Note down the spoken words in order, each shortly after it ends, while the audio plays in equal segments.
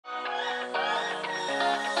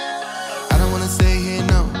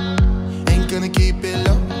gonna keep it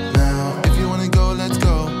low now. If you wanna go, let's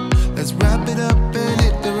go. Let's wrap it up and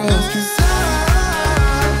hit the road. 'Cause I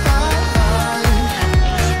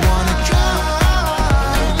wanna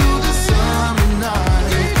drive through the summer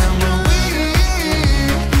night. And when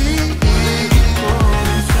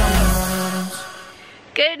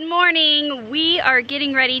Good morning. We are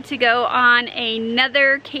getting ready to go on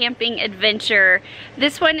another camping adventure.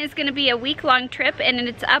 This one is going to be a week-long trip, and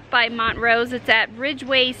it's up by Montrose. It's at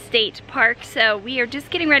Ridgway State Park. So we are just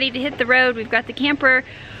getting ready to hit the road. We've got the camper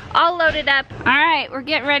all loaded up. All right, we're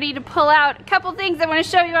getting ready to pull out. A couple things I want to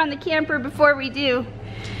show you on the camper before we do.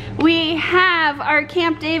 We have our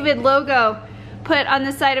Camp David logo put on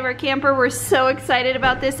the side of our camper. We're so excited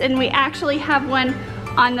about this, and we actually have one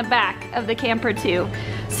on the back of the camper too.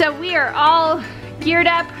 So we are all geared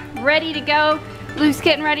up, ready to go. Luke's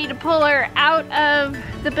getting ready to pull her out of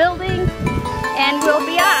the building, and we'll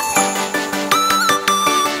be off.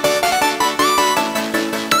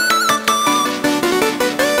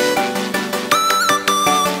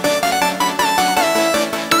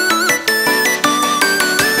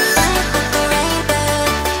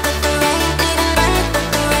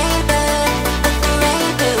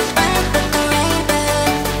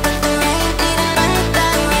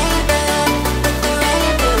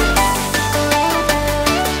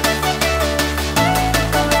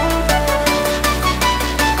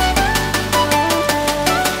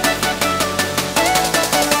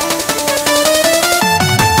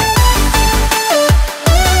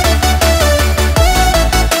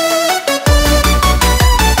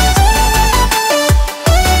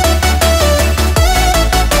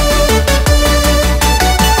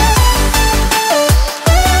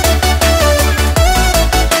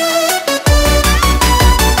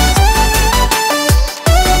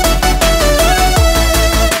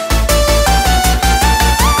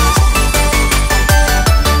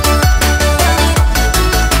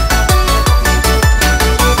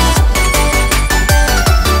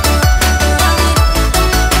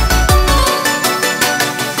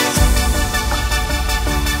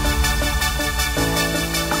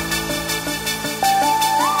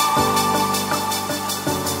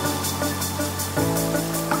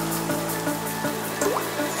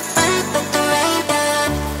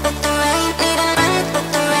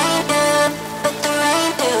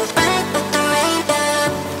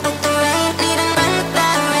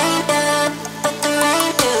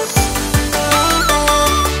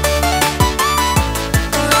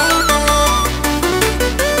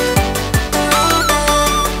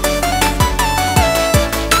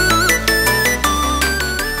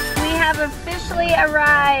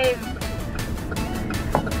 Arrived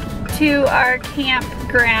to our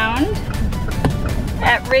campground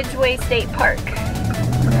at Ridgway State Park.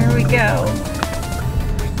 There we go.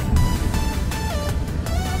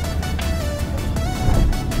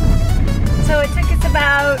 So it took us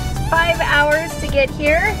about 5 hours to get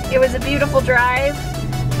here. It was a beautiful drive.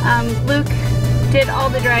 Luke did all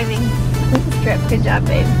the driving this trip. Good job,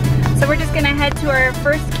 babe. So we're just gonna head to our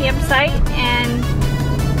first campsite and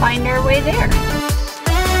find our way there.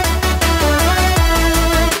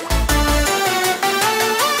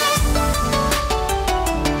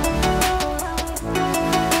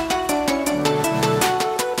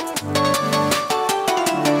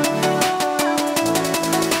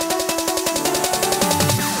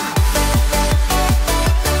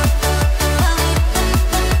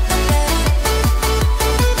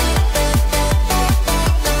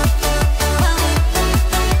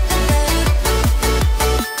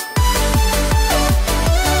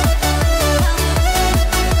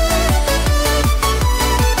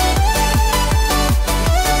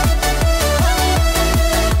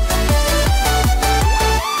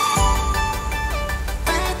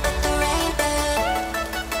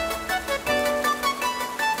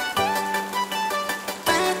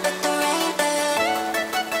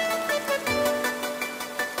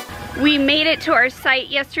 We made it to our site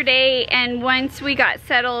yesterday, and once we got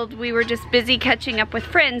settled, we were just busy catching up with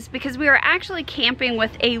friends because we were actually camping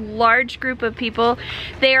with a large group of people.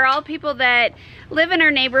 They are all people that live in our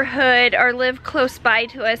neighborhood or live close by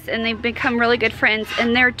to us, and they've become really good friends.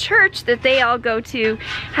 And their church that they all go to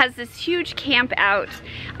has this huge camp out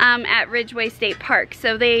at Ridgway State Park.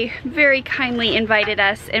 So they very kindly invited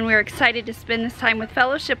us, and we were excited to spend this time with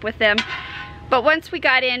fellowship with them. But once we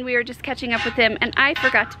got in, we were just catching up with them, and I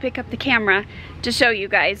forgot to pick up the camera to show you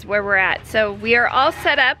guys where we're at. So we are all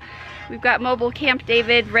set up. We've got mobile Camp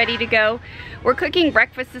David ready to go. We're cooking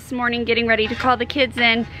breakfast this morning, getting ready to call the kids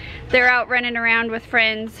in. They're out running around with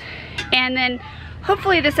friends. And then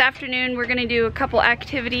hopefully this afternoon we're gonna do a couple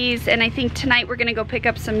activities, and I think tonight we're gonna go pick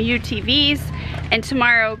up some UTVs and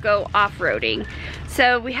tomorrow go off-roading.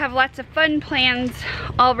 So we have lots of fun plans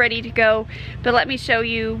all ready to go, but let me show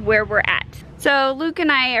you where we're at. So Luke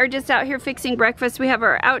and I are just out here fixing breakfast. We have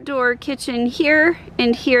our outdoor kitchen here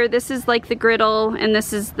and here. This is like the griddle and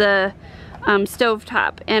this is the stove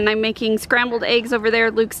top. And I'm making scrambled eggs over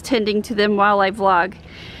there. Luke's tending to them while I vlog.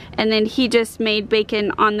 And then he just made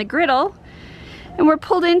bacon on the griddle. And we're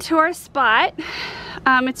pulled into our spot.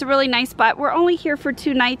 It's a really nice spot. We're only here for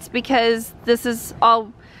 2 nights because this is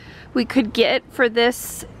all we could get for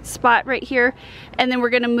this spot right here, and then we're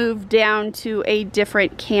gonna move down to a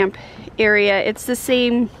different camp area. It's the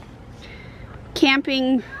same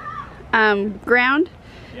camping ground,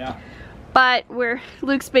 yeah, but where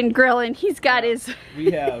Luke's been grilling, he's got his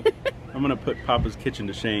I'm gonna put Papa's kitchen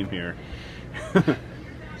to shame here.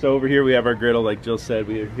 So over here we have our griddle, like Jill said.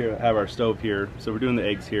 We have our stove here, so we're doing the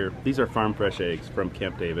eggs here. These are farm fresh eggs from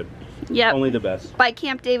Camp David. Yep. Only the best. By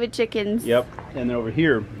Camp David chickens. Yep. And then over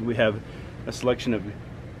here we have a selection of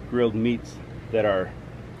grilled meats that are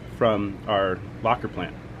from our locker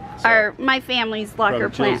plant. So, my family's locker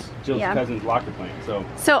plant. Jill's cousin's locker plant.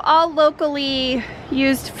 So all locally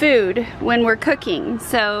used food when we're cooking.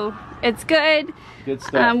 So it's good. Good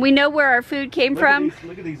stuff. We know where our food came from.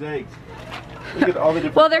 Look at these eggs. Look at all the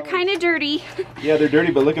different Well, they're colors. kind of dirty. Yeah, they're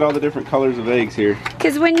dirty, but look at all the different colors of eggs here.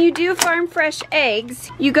 Because when you do farm fresh eggs,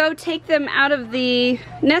 you go take them out of the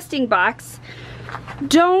nesting box.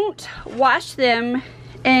 Don't wash them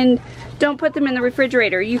and don't put them in the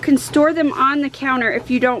refrigerator. You can store them on the counter if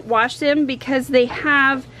you don't wash them, because they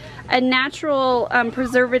have a natural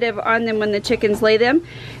preservative on them when the chickens lay them.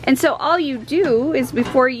 And so all you do is,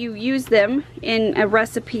 before you use them in a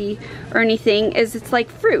recipe or anything, is it's like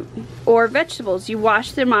fruit or vegetables. You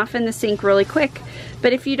wash them off in the sink really quick.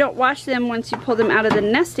 But if you don't wash them once you pull them out of the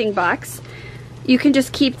nesting box, you can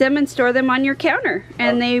just keep them and store them on your counter,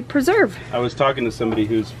 and they preserve. I was talking to somebody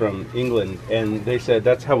who's from England, and they said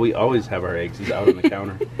that's how we always have our eggs, is out on the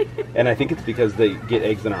counter. And I think it's because they get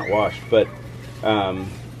eggs that aren't washed. But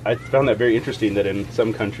I found that very interesting, that in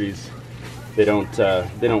some countries they don't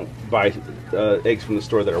buy eggs from the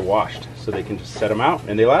store that are washed, so they can just set them out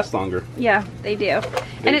and they last longer. Yeah, they do.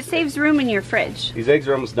 And it saves room in your fridge. These eggs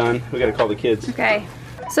are almost done. We got to call the kids. Okay.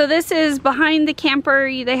 So this is behind the camper.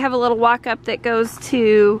 They have a little walk up that goes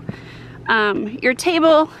to your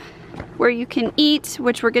table where you can eat,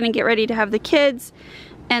 which we're going to get ready to have the kids.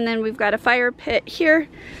 And then we've got a fire pit here.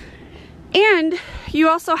 And you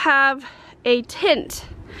also have a tent.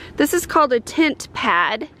 This is called a tent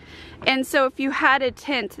pad. And so if you had a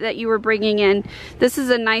tent that you were bringing in, this is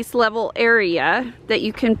a nice level area that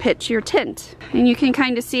you can pitch your tent. And you can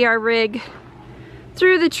kind of see our rig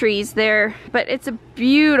through the trees there, but it's a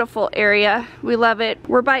beautiful area. We love it.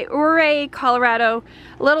 We're by Ouray, Colorado,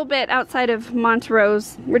 a little bit outside of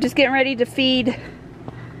Montrose. We're just getting ready to feed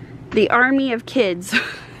the army of kids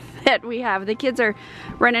that we have. The kids are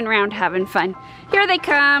running around having fun. Here they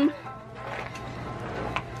come.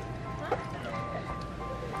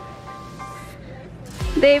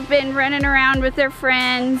 They've been running around with their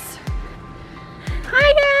friends.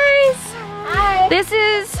 Hi guys! Hi! This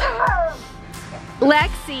is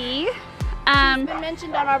Lexi. She's been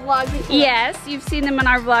mentioned on our vlog before. Yes, you've seen them on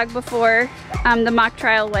our vlog before, the mock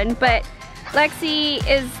trial one. But Lexi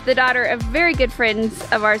is the daughter of very good friends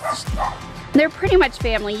of ours. They're pretty much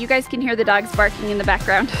family. You guys can hear the dogs barking in the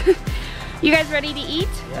background. You guys ready to eat?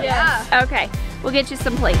 Yeah. Okay, we'll get you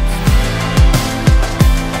some plates.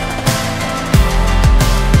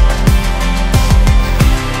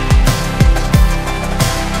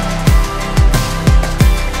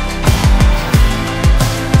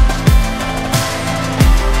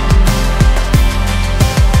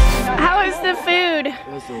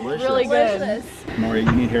 Delicious. Really good. Maury,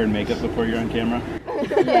 you need hair and makeup before you're on camera?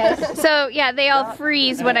 Yes. So yeah, they all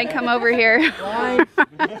freeze when I come over here.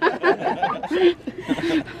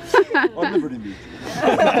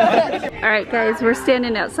 Alright guys, we're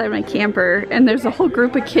standing outside my camper and there's a whole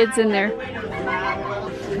group of kids in there.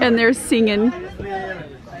 And they're singing.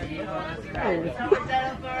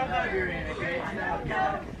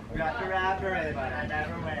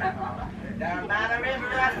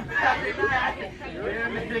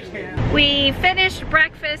 We finished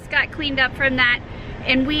breakfast, got cleaned up from that,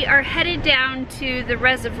 and we are headed down to the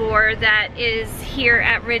reservoir that is here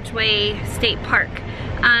at Ridgway State Park.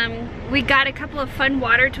 We got a couple of fun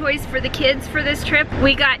water toys for the kids for this trip.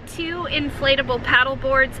 We got 2 inflatable paddle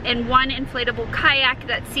boards and 1 inflatable kayak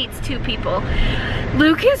that seats 2 people.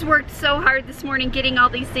 Luke has worked so hard this morning getting all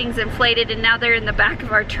these things inflated, and now they're in the back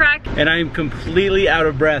of our truck. And I am completely out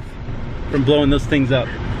of breath from blowing those things up.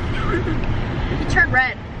 He turned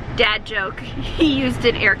red. Dad joke. He used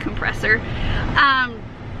an air compressor.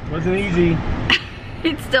 Wasn't easy.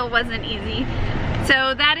 It still wasn't easy.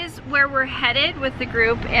 So that is where we're headed with the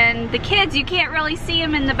group, and the kids, you can't really see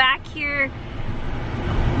them in the back here.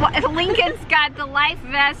 Lincoln's got the life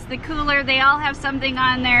vest, the cooler, they all have something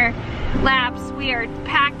on their laps. We are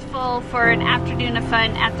packed full for an afternoon of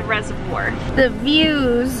fun at the reservoir. The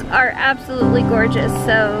views are absolutely gorgeous,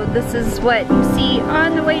 so this is what you see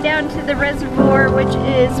on the way down to the reservoir, which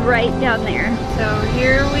is right down there. So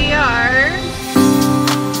here we are.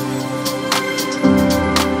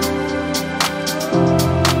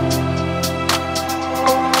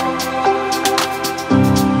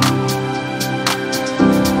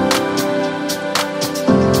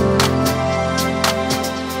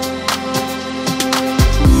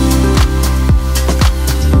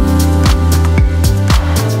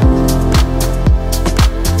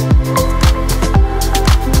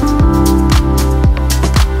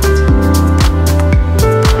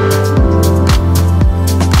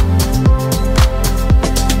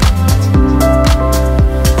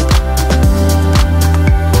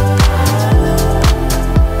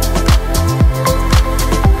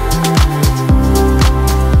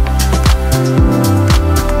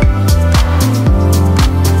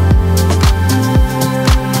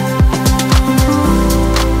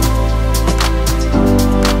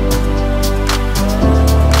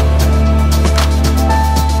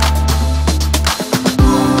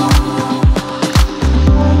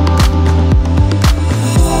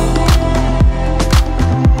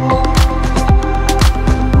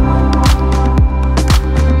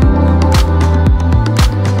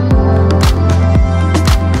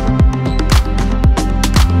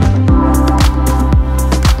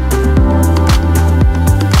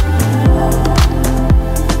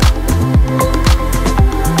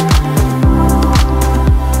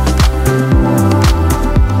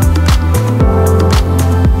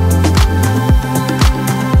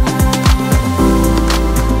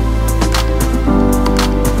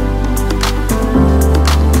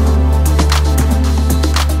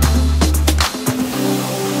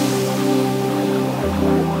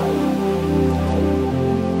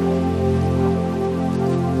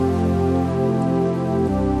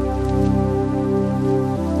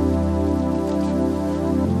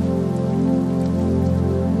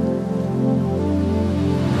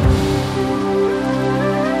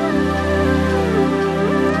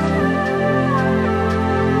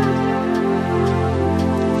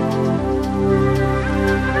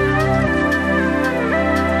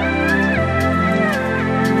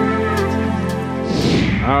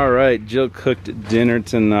 Alright, Jill cooked dinner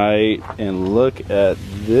tonight, and look at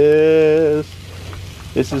this.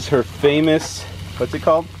 This is her famous, what's it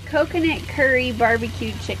called? Coconut curry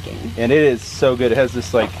barbecued chicken. And it is so good. It has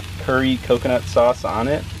this like curry coconut sauce on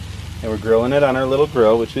it, and we're grilling it on our little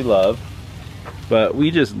grill, which we love. But we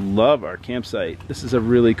just love our campsite. This is a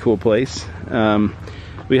really cool place.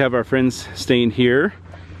 We have our friends staying here.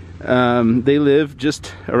 They live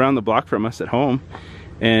just around the block from us at home,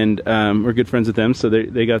 and we're good friends with them, so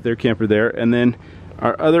they got their camper there. And then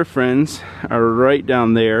our other friends are right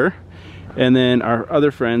down there, and then our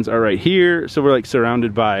other friends are right here. So we're like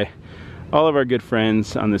surrounded by all of our good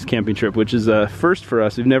friends on this camping trip, which is a first for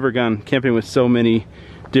us. We've never gone camping with so many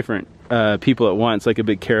different people at once, like a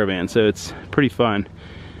big caravan, so it's pretty fun.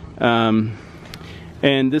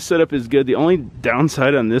 And this setup is good. The only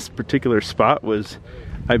downside on this particular spot was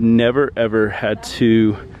I've never ever had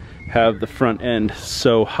to have the front end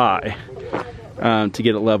so high to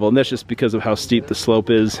get it level, and that's just because of how steep the slope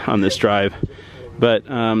is on this drive. But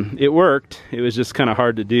it worked. It was just kind of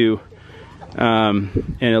hard to do,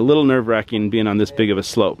 and a little nerve-wracking being on this big of a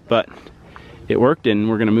slope, but it worked, and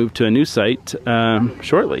we're gonna move to a new site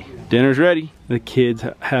shortly. Dinner's ready. The kids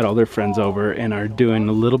had all their friends over and are doing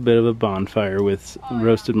a little bit of a bonfire with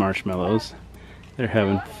roasted marshmallows. They're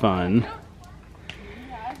having fun.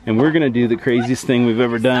 And we're gonna do the craziest thing we've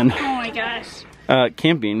ever done. Oh my gosh.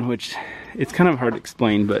 Camping, which it's kind of hard to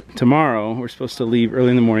explain, but tomorrow we're supposed to leave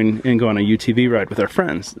early in the morning and go on a UTV ride with our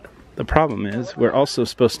friends. The problem is we're also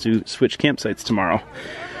supposed to switch campsites tomorrow,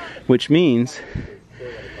 which means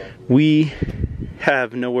we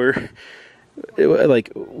have nowhere,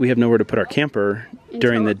 we have nowhere to put our camper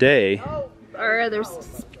during the day. Our other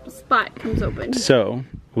spot comes open. So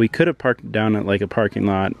we could have parked down at like a parking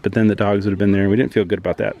lot, but then the dogs would have been there, and we didn't feel good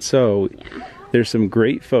about that. So there's some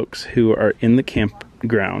great folks who are in the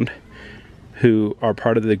campground who are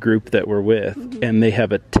part of the group that we're with, and they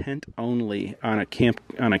have a tent only on a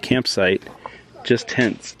campsite, just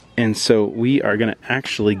tents. And so we are gonna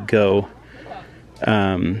actually go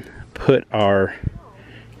put our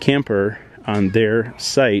camper on their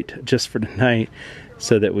site just for tonight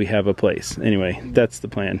so that we have a place. Anyway, that's the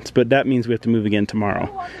plan. But that means we have to move again tomorrow.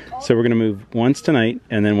 So we're gonna move once tonight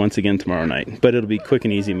and then once again tomorrow night. But it'll be quick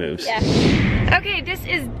and easy moves. Yeah. Okay, this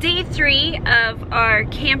is day 3 of our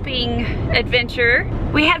camping adventure.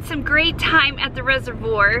 We had some great time at the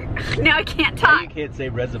reservoir. Now I can't talk. You can't say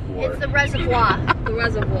reservoir. It's the reservoir. The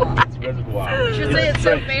reservoir. It's reservoir. You should say it's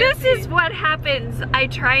so fancy. This is what happens. I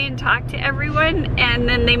try and talk to everyone and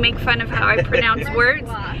then they make fun of how I pronounce words.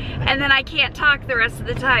 And then I can't talk the rest of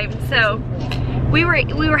the time. So we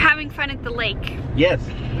were having fun at the lake. Yes,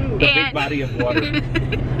 the big body of water.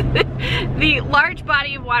 The large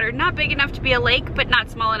body of water, not big enough to be a lake, but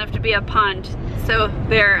not small enough to be a pond. So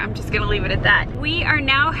there, I'm just gonna leave it at that. We are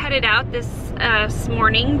now headed out this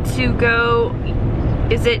morning to go,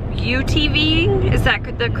 is it UTVing? Is that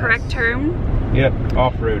the correct term? Yep,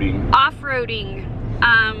 off-roading. Off-roading.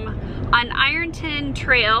 On Ironton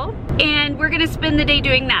Trail, and we're gonna spend the day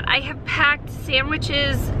doing that. I have packed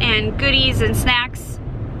sandwiches and goodies and snacks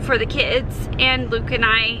for the kids and Luke and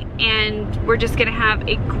I, and we're just gonna have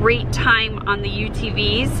a great time on the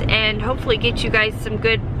UTVs and hopefully get you guys some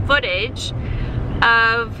good footage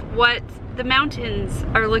of what the mountains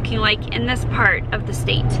are looking like in this part of the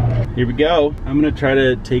state. Here we go. I'm gonna try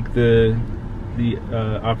to take the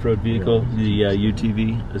off-road vehicle, the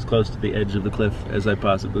UTV, as close to the edge of the cliff as I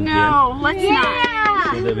possibly can. No, let's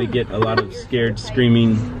not. So that we get a lot of scared,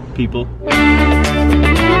 screaming people.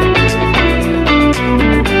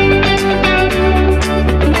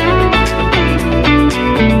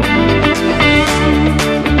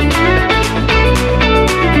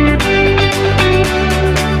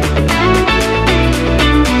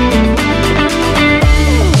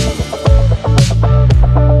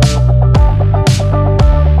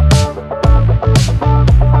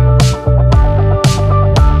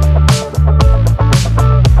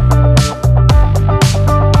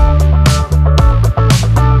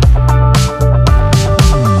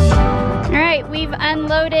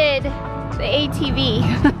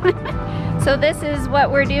 So this is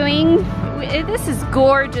what we're doing. This is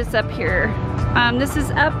gorgeous up here. This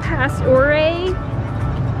is up past Ouray,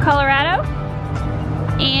 Colorado,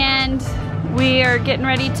 and we are getting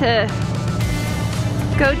ready to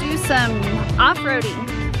go do some off-roading.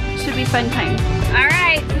 Should be fun time. All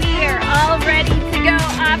right, we are all ready to go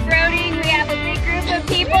off-roading. We have a big group of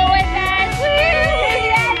people with us.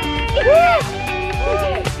 Woo! Who's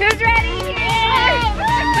ready? Who's ready? Yeah!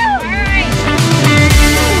 All right.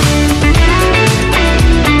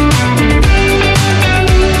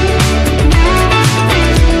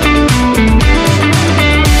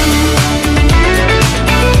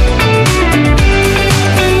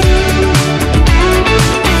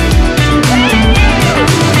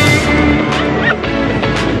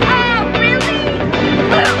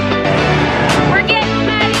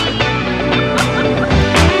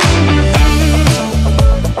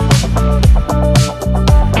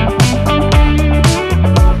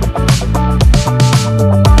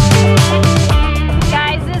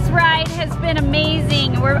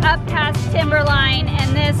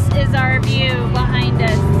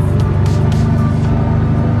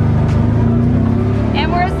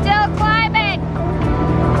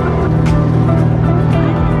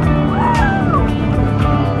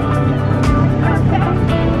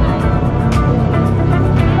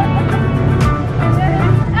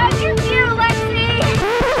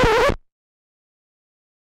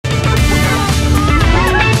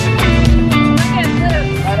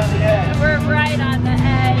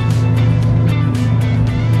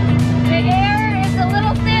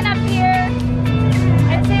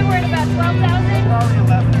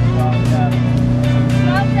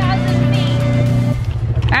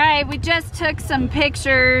 Took some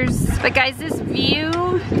pictures, but guys, this view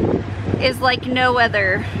is like no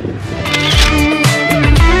other.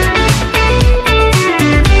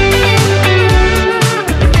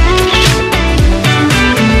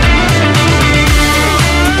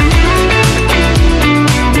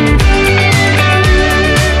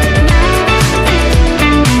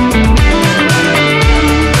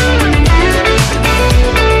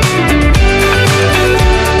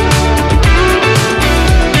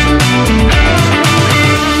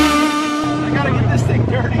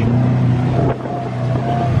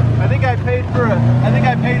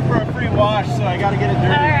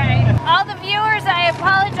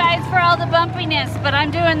 But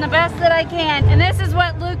I'm doing the best that I can. And this is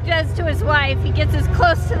what Luke does to his wife. He gets as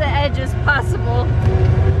close to the edge as possible.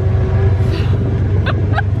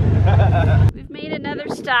 We've made another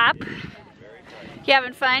stop. You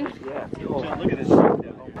having fun? Yeah, cool. Look at this.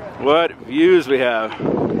 What views we have.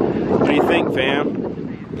 What do you think, fam?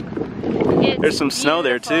 There's some snow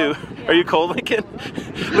there too. Yeah. Are you cold, Lincoln?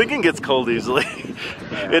 Lincoln gets cold easily.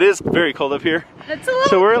 It is very cold up here.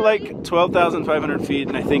 So we're at like 12,500 feet,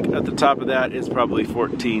 and I think at the top of that is probably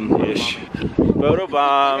 14-ish. Photo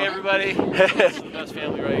bomb. Hey everybody. This is the best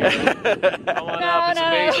family right here. Come on up, it's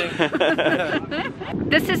amazing.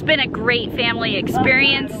 This has been a great family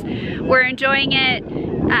experience. We're enjoying it.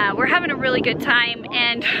 We're having a really good time,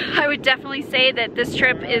 and I would definitely say that this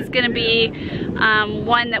trip is going to be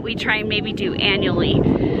one that we try and maybe do annually.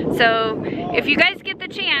 So if you guys get the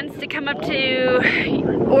chance to come up to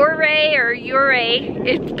Ouray or Ouray,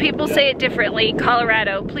 if people say it differently,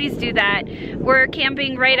 Colorado, please do that. We're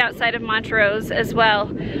camping right outside of Montrose as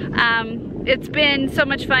well. It's been so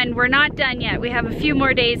much fun. We're not done yet. We have a few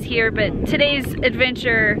more days here, but today's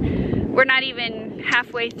adventure, we're not even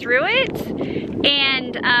halfway through it,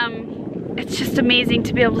 and it's just amazing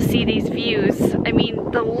to be able to see these views. I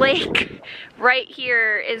mean, the lake right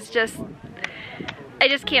here is just, I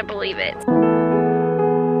just can't believe it.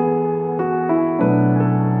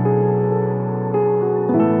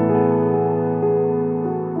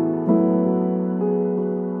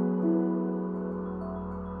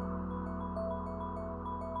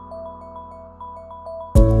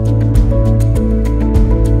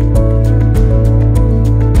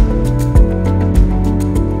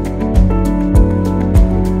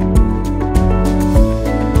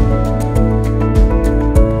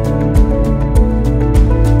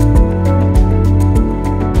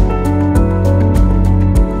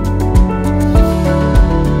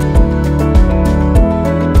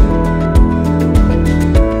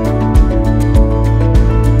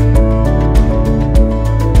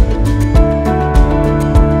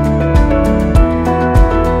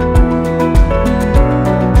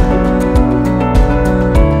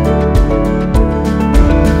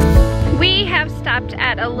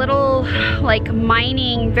 Like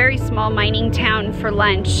mining, very small mining town for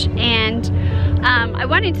lunch, and I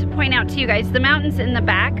wanted to point out to you guys the mountains in the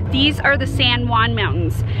back. These are the San Juan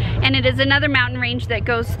Mountains, and it is another mountain range that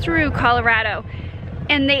goes through Colorado,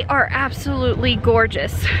 and they are absolutely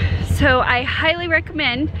gorgeous. So I highly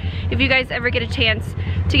recommend, if you guys ever get a chance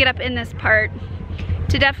to get up in this part,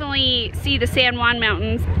 to definitely see the San Juan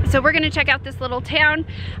Mountains. So we're gonna check out this little town.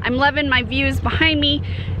 I'm loving my views behind me.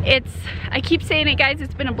 I keep saying it, guys,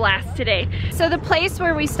 it's been a blast today. So the place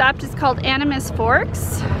where we stopped is called Animas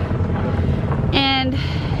Forks, and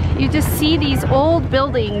you just see these old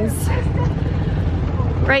buildings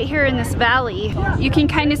right here in this valley. You can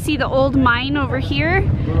kind of see the old mine over here,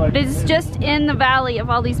 but it's just in the valley of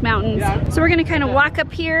all these mountains. So we're gonna kind of walk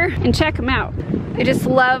up here and check them out. I just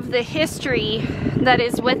love the history that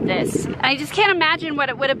is with this. I just can't imagine what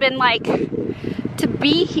it would have been like to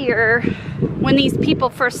be here when these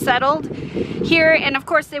people first settled here, and of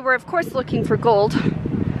course they were looking for gold,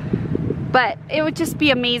 but it would just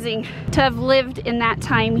be amazing to have lived in that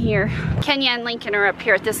time here. Kenya and Lincoln are up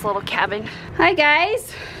here at this little cabin. Hi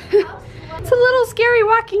guys. It's a little scary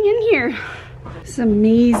walking in here. It's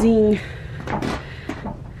amazing.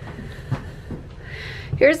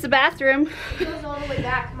 Here's the bathroom. It goes all the way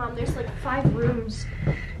back, Mom. There's like 5 rooms.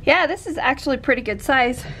 Yeah, this is actually pretty good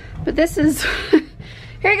size. But this is,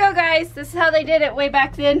 here you go guys. This is how they did it way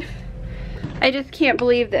back then. I just can't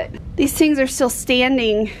believe that these things are still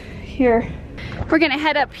standing here. We're gonna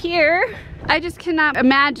head up here. I just cannot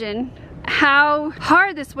imagine how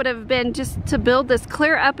hard this would have been just to build this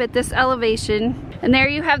clear up at this elevation. And there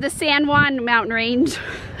you have the San Juan Mountain range.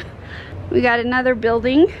 We got another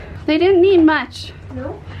building. They didn't need much.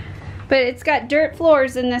 No. But it's got dirt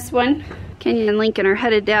floors in this one. Kenya and Lincoln are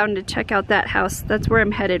headed down to check out that house. That's where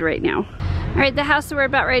I'm headed right now. All right, the house that we're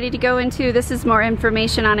about ready to go into, this is more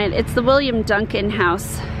information on it. It's the William Duncan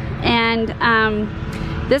house. And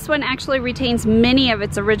this one actually retains many of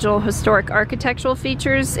its original historic architectural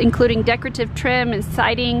features, including decorative trim and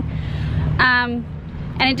siding.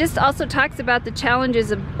 And it just also talks about the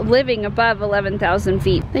challenges of living above 11,000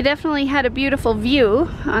 feet. They definitely had a beautiful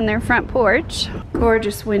view on their front porch.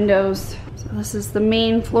 Gorgeous windows. So this is the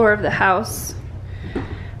main floor of the house.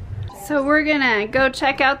 So we're gonna go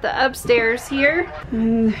check out the upstairs here.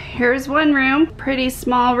 And here's one room, pretty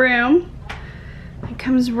small room. It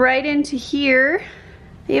comes right into here.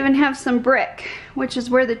 They even have some brick, which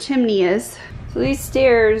is where the chimney is. So these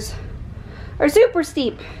stairs are super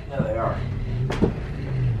steep. Yeah, they are.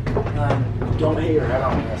 Don't hit your head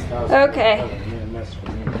on this. That was Okay.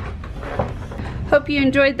 Hope you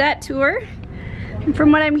enjoyed that tour. And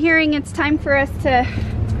from what I'm hearing, it's time for us to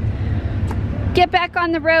get back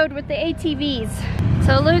on the road with the ATVs.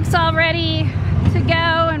 So Luke's all ready to go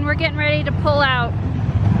and we're getting ready to pull out.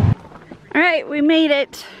 All right, we made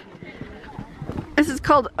it. This is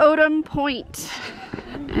called Odom Point,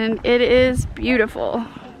 and it is beautiful.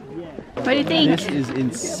 What do you think? This is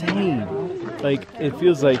insane. Like, it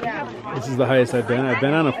feels like this is the highest I've been. I've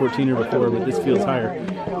been on a 14er before, but this feels higher.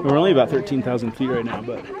 And we're only about 13,000 feet right now,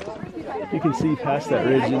 but you can see past that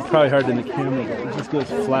ridge. It's probably hard in the camera, but it just goes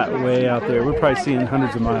flat way out there. We're probably seeing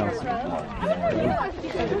hundreds of miles.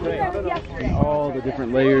 And all the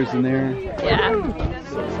different layers in there. Yeah.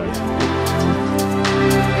 So exciting.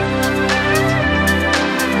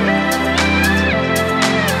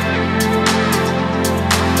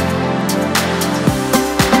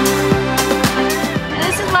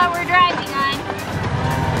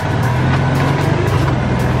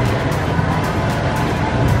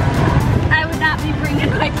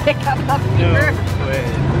 Pickup up here. No way.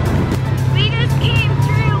 We just came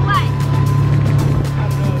through what? I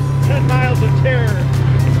don't know, 10 miles of terror.